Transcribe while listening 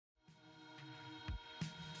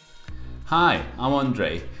Hi, I'm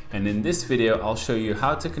Andre, and in this video I'll show you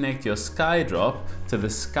how to connect your SkyDrop to the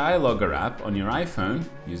SkyLogger app on your iPhone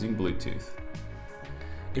using Bluetooth.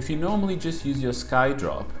 If you normally just use your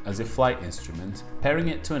SkyDrop as a flight instrument, pairing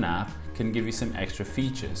it to an app can give you some extra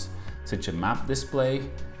features, such as a map display,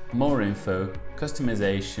 more info,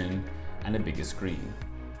 customization, and a bigger screen.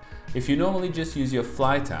 If you normally just use your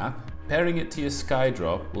flight app, pairing it to your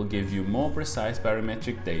SkyDrop will give you more precise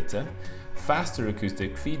barometric data, faster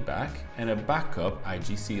acoustic feedback, and a backup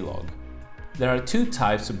IGC log. There are two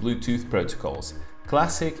types of Bluetooth protocols,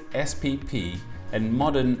 classic SPP and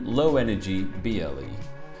modern low-energy BLE.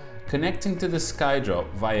 Connecting to the SkyDrop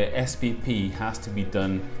via SPP has to be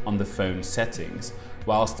done on the phone settings,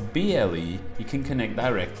 whilst BLE you can connect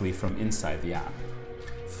directly from inside the app.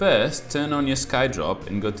 First, turn on your SkyDrop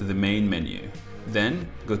and go to the main menu. Then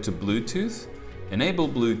go to Bluetooth, enable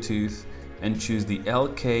Bluetooth, and choose the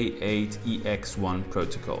LK8EX1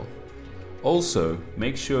 protocol. Also,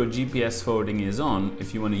 make sure GPS forwarding is on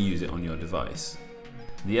if you want to use it on your device.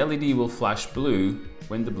 The LED will flash blue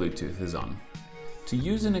when the Bluetooth is on. To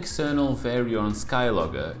use an external Vario on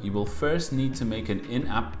SkyLogger, you will first need to make an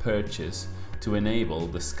in-app purchase to enable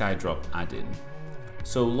the SkyDrop add-in.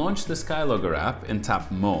 So launch the SkyLogger app and tap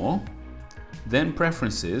More, then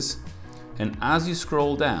Preferences, and as you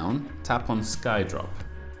scroll down, tap on SkyDrop.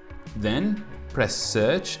 Then press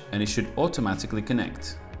Search and it should automatically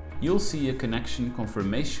connect. You'll see a connection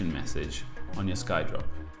confirmation message on your SkyDrop.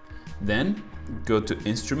 Then go to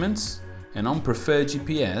Instruments and on Preferred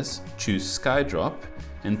GPS, choose SkyDrop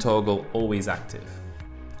and toggle Always Active.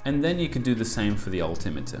 And then you can do the same for the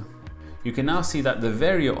altimeter. You can now see that the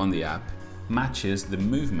Vario on the app matches the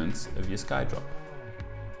movements of your SkyDrop.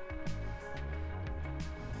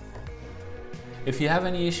 If you have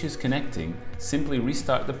any issues connecting, simply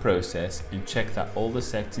restart the process and check that all the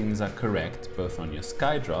settings are correct both on your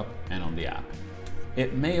SkyDrop and on the app.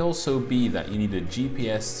 It may also be that you need a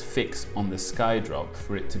GPS fix on the SkyDrop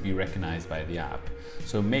for it to be recognized by the app,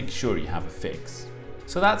 so make sure you have a fix.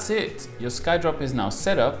 So that's it! Your SkyDrop is now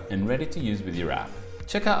set up and ready to use with your app.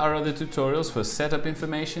 Check out our other tutorials for setup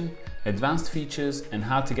information, advanced features, and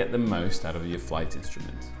how to get the most out of your flight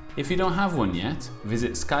instrument. If you don't have one yet,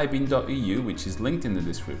 visit skybeam.eu, which is linked in the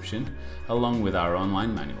description, along with our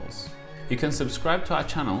online manuals. You can subscribe to our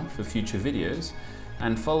channel for future videos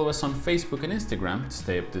and follow us on Facebook and Instagram to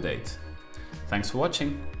stay up to date. Thanks for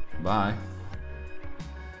watching. Bye.